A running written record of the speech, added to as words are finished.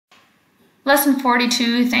Lesson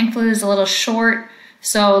 42, thankfully, is a little short,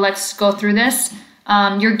 so let's go through this.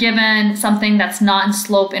 You're given something that's not in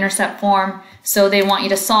slope-intercept form, so they want you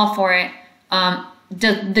to solve for it.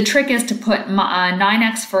 The trick is to put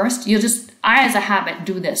 9x first. I, as a habit,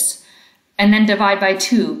 do this, and then divide by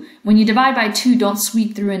 2. When you divide by 2, don't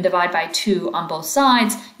sweep through and divide by 2 on both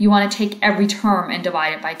sides. You want to take every term and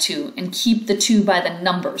divide it by 2, and keep the 2 by the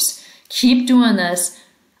numbers. Keep doing this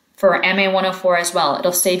for MA 104 as well.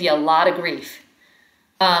 It'll save you a lot of grief.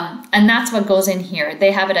 And that's what goes in here.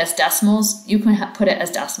 They have it as decimals. You can put it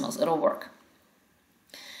as decimals. It'll work.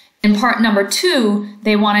 In part number 2,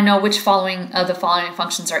 they want to know which of the following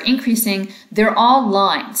functions are increasing. They're all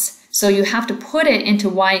lines. So you have to put it into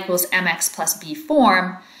y equals mx plus b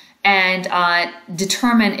form and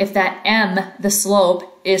determine if that m, the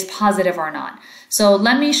slope, is positive or not. So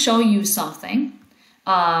let me show you something.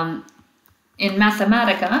 In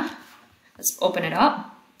Mathematica, let's open it up.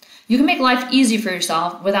 You can make life easy for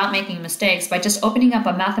yourself without making mistakes by just opening up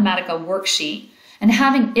a Mathematica worksheet and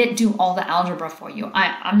having it do all the algebra for you.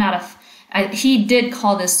 He did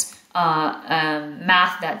call this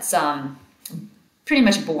math that's pretty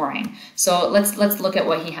much boring. So let's look at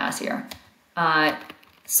what he has here.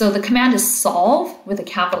 So the command is solve with a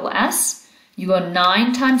capital S. You go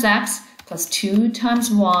 9 times x plus 2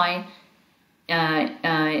 times y, 2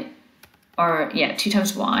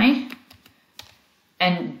 times y,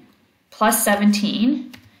 and plus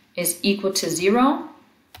 17 is equal to 0.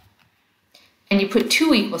 And you put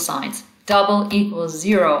 2 equal signs, double equals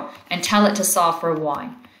 0, and tell it to solve for y.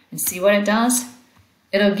 And see what it does?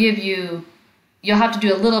 It'll give you, you'll have to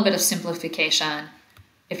do a little bit of simplification.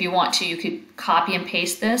 If you want to, you could copy and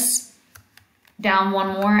paste this down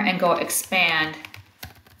one more and go expand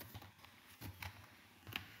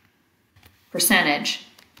percentage.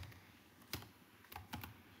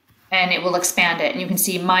 And it will expand it. And you can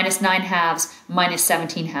see minus 9 halves, minus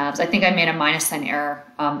 17 halves. I think I made a minus sign error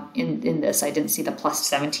in this. I didn't see the plus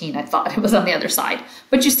 17. I thought it was on the other side.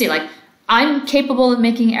 But you see, like, I'm capable of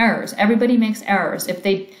making errors. Everybody makes errors. If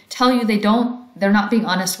they tell you they don't, they're not being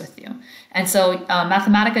honest with you. And so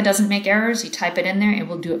Mathematica doesn't make errors. You type it in there, it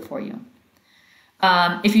will do it for you.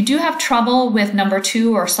 If you do have trouble with number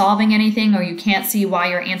 2 or solving anything, or you can't see why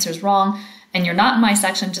your answer is wrong, and you're not in my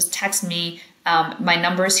section, just text me. My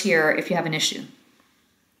number's here if you have an issue.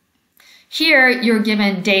 Here you're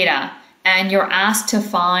given data and you're asked to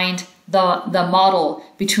find the model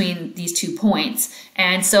between these 2 points.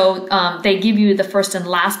 And so they give you the first and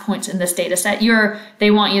last points in this data set.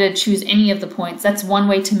 They want you to choose any of the points. That's one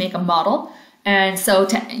way to make a model. And so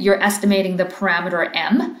you're estimating the parameter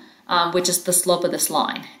m, which is the slope of this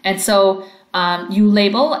line. And so you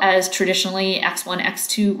label as traditionally x1,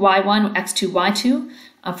 x2, y1, x2, y2.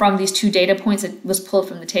 From these 2 data points that was pulled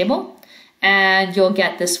from the table, and you'll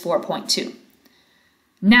get this 4.2.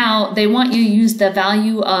 Now, they want you to use the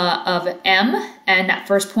value of m and that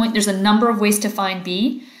first point. There's a number of ways to find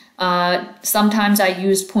b. Sometimes I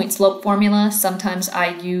use point slope formula. Sometimes I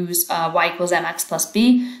use y equals mx plus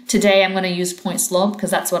b. Today, I'm going to use point slope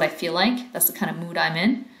because that's what I feel like. That's the kind of mood I'm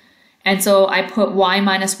in. And so I put y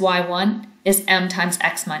minus y1 is m times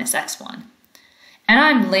x minus x1. And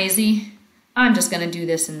I'm lazy. I'm just going to do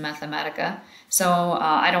this in Mathematica, so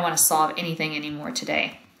I don't want to solve anything anymore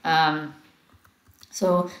today.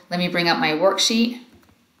 So let me bring up my worksheet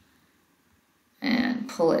and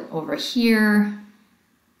pull it over here.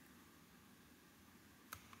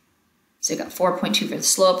 So you got 4.2 for the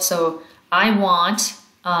slope. So I want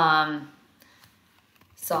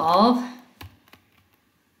solve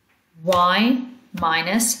y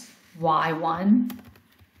minus y1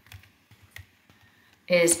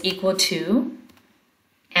 is equal to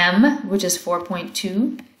m, which is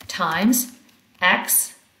 4.2, times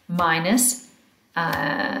x minus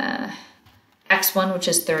x1, which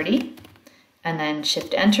is 30, and then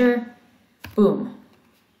shift enter, boom,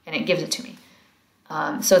 and it gives it to me.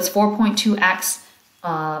 So it's 4.2x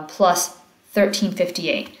plus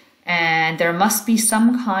 1358, and there must be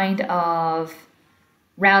some kind of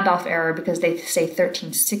round off error because they say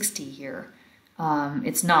 1360 here.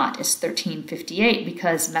 It's not, it's 1358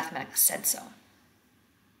 because Mathematica said so.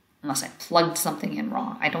 Unless I plugged something in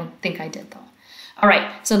wrong. I don't think I did though. All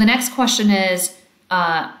right, so the next question is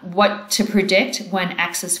what to predict when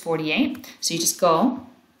x is 48. So you just go,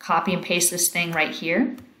 copy and paste this thing right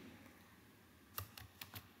here,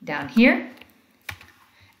 down here,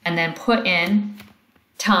 and then put in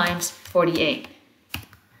times 48.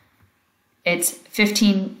 It's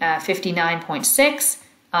 59.6.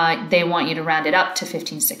 They want you to round it up to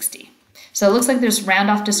 1560. So it looks like there's round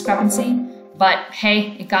off discrepancy, but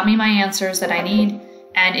hey, it got me my answers that I need.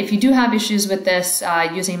 And if you do have issues with this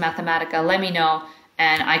using Mathematica, let me know,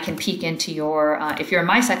 and I can peek into your, if you're in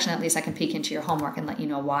my section at least, I can peek into your homework and let you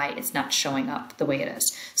know why it's not showing up the way it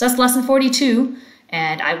is. So that's lesson 42,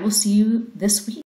 and I will see you this week.